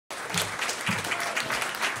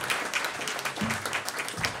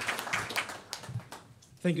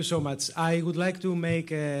Thank you so much. I would like to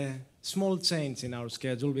make a small change in our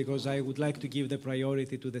schedule because I would like to give the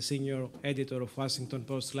priority to the senior editor of Washington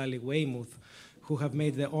Post, Lally Weymouth, who have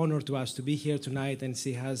made the honor to us to be here tonight, and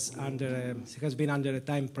she has been under a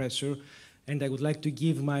time pressure. And I would like to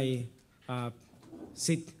give my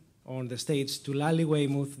seat on the stage to Lally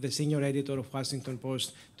Weymouth, the senior editor of Washington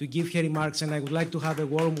Post, to give her remarks, and I would like to have a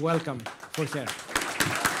warm welcome for her.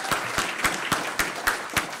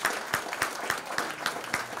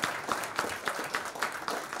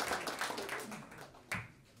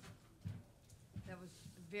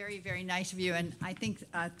 Very, very nice of you, and I think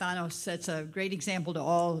Thanos sets a great example to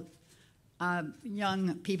all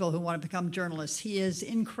young people who want to become journalists. He is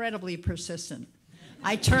incredibly persistent.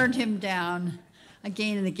 I turned him down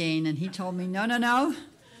again and again, and he told me, no, no, no,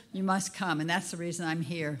 you must come, and that's the reason I'm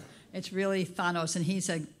here. It's really Thanos, and he's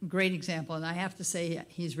a great example, and I have to say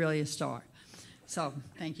he's really a star. So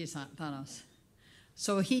thank you, Thanos.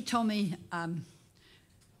 So he told me,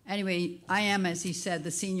 anyway, I am, as he said,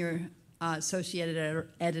 the senior associate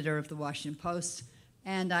editor of the Washington Post,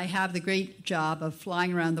 and I have the great job of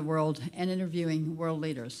flying around the world and interviewing world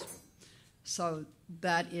leaders. So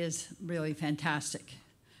that is really fantastic.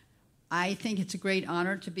 I think it's a great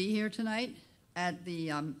honor to be here tonight at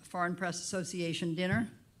the Foreign Press Association dinner,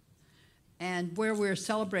 and where we're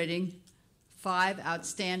celebrating 5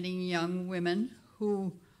 outstanding young women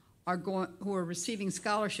who are receiving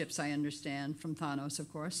scholarships, I understand, from Thanos,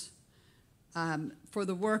 of course, for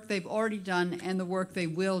the work they've already done and the work they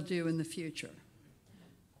will do in the future.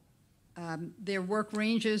 Their work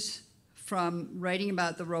ranges from writing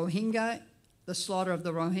about the Rohingya, the slaughter of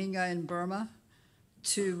the Rohingya in Burma,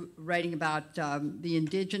 to writing about the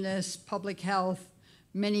indigenous, public health,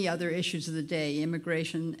 many other issues of the day,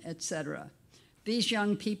 immigration, etc. These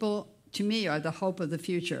young people, to me, are the hope of the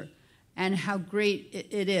future. And how great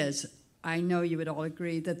it is, I know you would all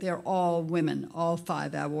agree, that they're all women, all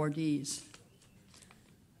 5 awardees.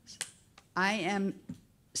 I am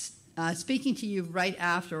speaking to you right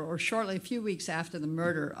after, or shortly, a few weeks after the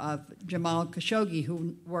murder of Jamal Khashoggi,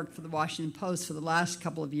 who worked for the Washington Post for the last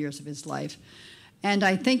couple of years of his life. And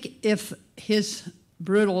I think if his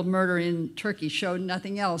brutal murder in Turkey showed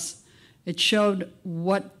nothing else, it showed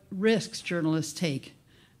what risks journalists take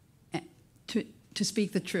to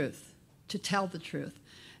speak the truth, to tell the truth.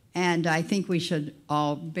 And I think we should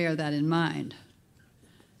all bear that in mind.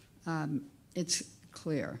 It's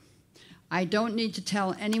clear. I don't need to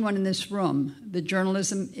tell anyone in this room that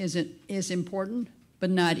journalism is important, but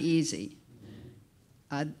not easy.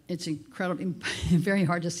 It's incredibly, very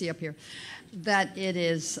hard to see up here, that it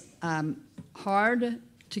is hard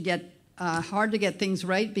to get things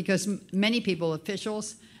right because many people,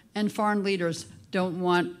 officials and foreign leaders, don't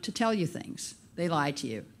want to tell you things. They lie to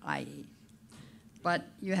you, i.e. But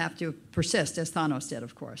you have to persist, as Thanos did,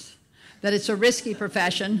 of course. That it's a risky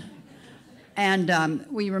profession. And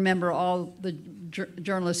we remember all the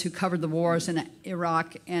journalists who covered the wars in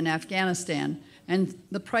Iraq and Afghanistan and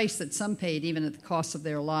the price that some paid, even at the cost of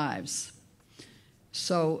their lives.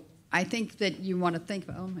 So I think that you want to think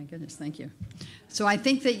about, oh my goodness, thank you. So I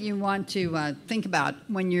think that you want to think about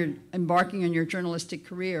when you're embarking on your journalistic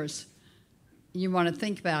careers, you want to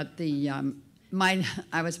think about the,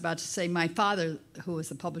 I was about to say my father, who was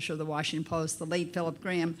the publisher of the Washington Post, the late Philip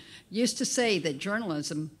Graham, used to say that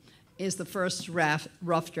journalism is the first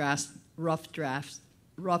rough draft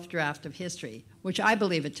of history, which I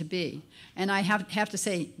believe it to be. And I have to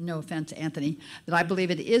say, no offense, Anthony, that I believe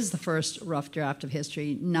it is the first rough draft of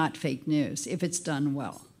history, not fake news, if it's done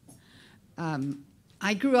well.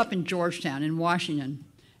 I grew up in Georgetown in Washington,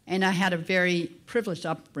 and I had a very privileged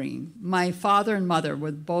upbringing. My father and mother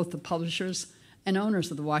were both the publishers and owners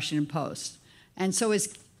of the Washington Post. And so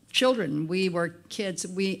as children, we were kids,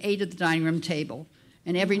 we ate at the dining room table.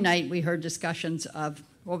 And every night we heard discussions of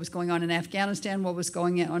what was going on in Afghanistan, what was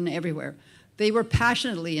going on everywhere. They were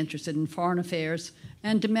passionately interested in foreign affairs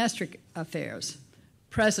and domestic affairs.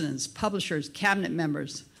 Presidents, publishers, cabinet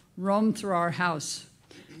members roamed through our house.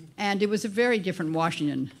 And it was a very different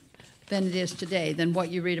Washington than it is today, than what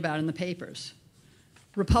you read about in the papers.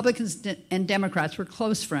 Republicans and Democrats were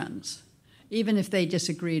close friends, even if they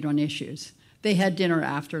disagreed on issues. They had dinner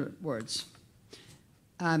afterwards.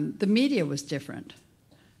 The media was different.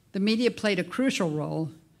 The media played a crucial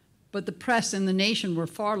role, but the press and the nation were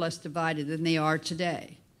far less divided than they are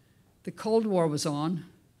today. The Cold War was on,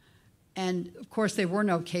 and of course there were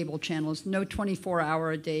no cable channels, no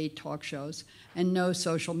 24-hour-a-day talk shows, and no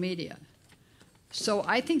social media. So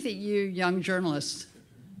I think that you young journalists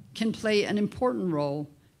can play an important role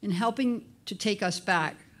in helping to take us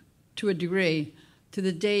back, to a degree, to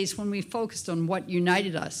the days when we focused on what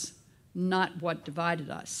united us, not what divided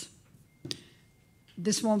us.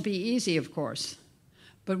 This won't be easy, of course,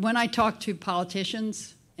 but when I talk to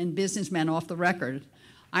politicians and businessmen off the record,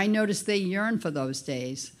 I notice they yearn for those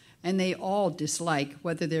days, and they all dislike,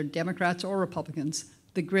 whether they're Democrats or Republicans,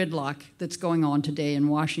 the gridlock that's going on today in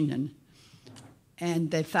Washington.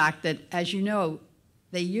 And the fact that, as you know,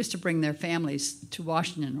 they used to bring their families to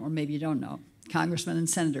Washington, or maybe you don't know, congressmen and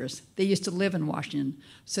senators. They used to live in Washington,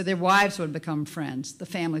 so their wives would become friends, the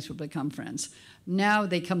families would become friends. Now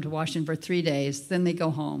they come to Washington for 3 days, then they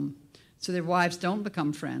go home. So their wives don't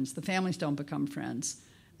become friends, the families don't become friends.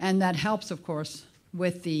 And that helps, of course,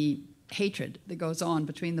 with the hatred that goes on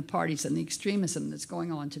between the parties and the extremism that's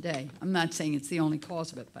going on today. I'm not saying it's the only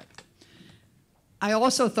cause of it, but I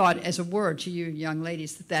also thought, as a word to you young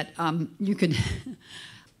ladies, that you could,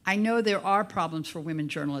 I know there are problems for women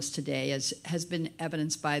journalists today, as has been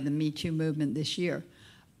evidenced by the Me Too movement this year,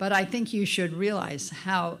 but I think you should realize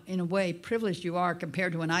how, in a way, privileged you are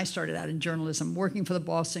compared to when I started out in journalism, working for the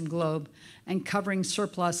Boston Globe and covering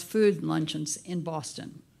surplus food luncheons in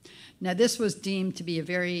Boston. Now, this was deemed to be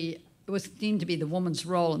the woman's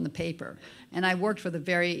role in the paper, and I worked with a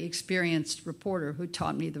very experienced reporter who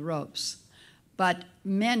taught me the ropes. But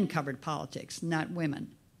men covered politics, not women.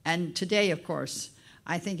 And today, of course,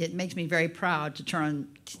 I think it makes me very proud to turn on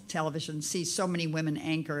television and see so many women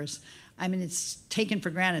anchors. I mean, it's taken for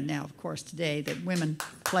granted now, of course, today that women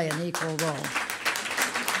play an equal role.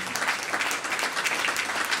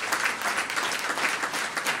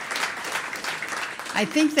 I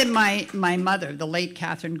think that my mother, the late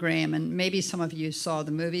Katharine Graham, and maybe some of you saw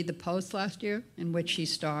the movie The Post last year, in which she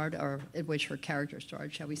starred, or in which her character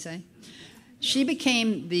starred, shall we say. She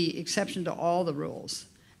became the exception to all the rules,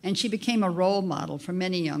 and she became a role model for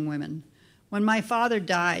many young women. When my father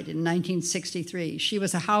died in 1963, she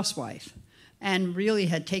was a housewife and really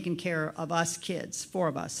had taken care of us kids, 4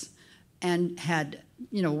 of us, and had,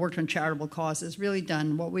 worked on charitable causes, really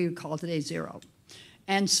done what we would call today zero.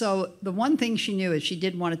 And so the one thing she knew is she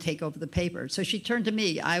didn't want to take over the paper. So she turned to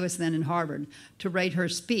me, I was then in Harvard, to write her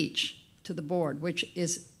speech to the board, which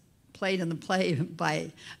is played in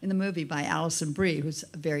the movie by Alison Brie, who's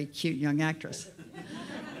a very cute young actress.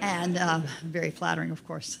 And very flattering, of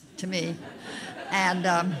course, to me.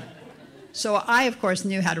 And so I, of course,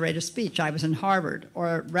 knew how to write a speech. I was in Harvard,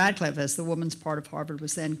 or Radcliffe, as the women's part of Harvard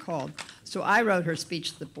was then called. So I wrote her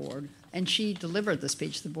speech to the board, and she delivered the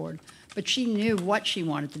speech to the board. But she knew what she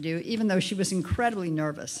wanted to do, even though she was incredibly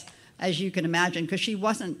nervous, as you can imagine, because she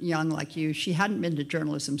wasn't young like you. She hadn't been to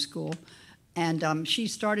journalism school. And she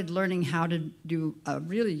started learning how to do a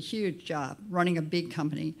really huge job running a big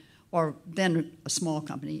company, or then a small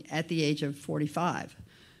company, at the age of 45.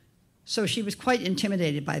 So she was quite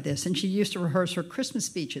intimidated by this, and she used to rehearse her Christmas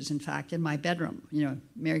speeches, in fact, in my bedroom.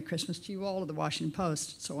 Merry Christmas to you all, of the Washington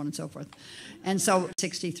Post, so on and so forth. And so,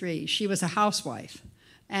 63, she was a housewife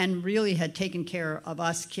and really had taken care of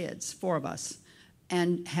us kids, 4 of us,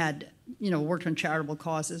 and had, worked on charitable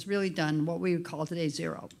causes, really done what we would call today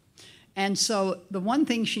zero. And so the one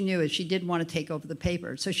thing she knew is she didn't want to take over the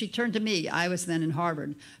paper. So she turned to me, I was then in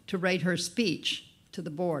Harvard, to write her speech to the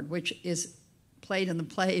board, which is played in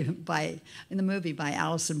the movie by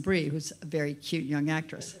Alison Brie, who's a very cute young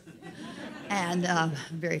actress. And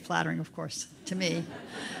very flattering, of course, to me.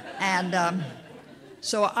 And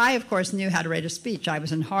so I, of course, knew how to write a speech. I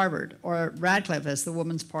was in Harvard, or Radcliffe, as the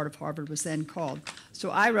women's part of Harvard was then called. So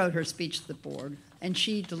I wrote her speech to the board, and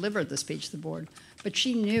she delivered the speech to the board. But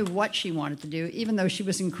she knew what she wanted to do, even though she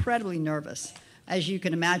was incredibly nervous, as you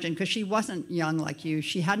can imagine, because she wasn't young like you.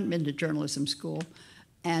 She hadn't been to journalism school.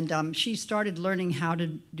 And she started learning how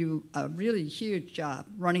to do a really huge job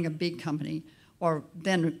running a big company, or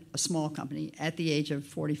then a small company, at the age of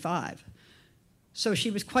 45. So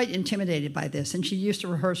she was quite intimidated by this, and she used to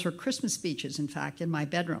rehearse her Christmas speeches, in fact, in my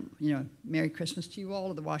bedroom. Merry Christmas to you all,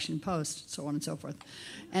 of the Washington Post, so on and so forth.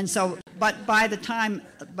 And so, but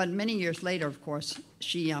many years later, of course,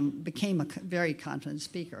 she became a very confident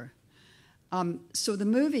speaker. So the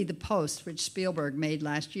movie The Post, which Spielberg made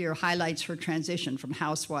last year, highlights her transition from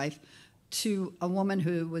housewife to a woman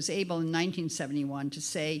who was able in 1971 to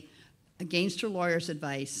say, against her lawyer's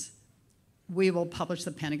advice, we will publish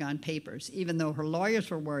the Pentagon Papers, even though her lawyers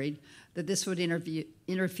were worried that this would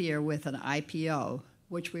interfere with an IPO,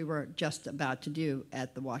 which we were just about to do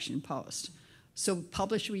at the Washington Post. So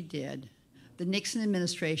publish we did. The Nixon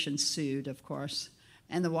administration sued, of course,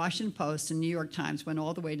 and the Washington Post and New York Times went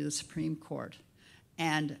all the way to the Supreme Court.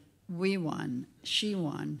 And we won, she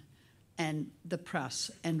won, and the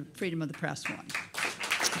press and freedom of the press won.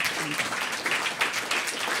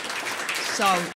 So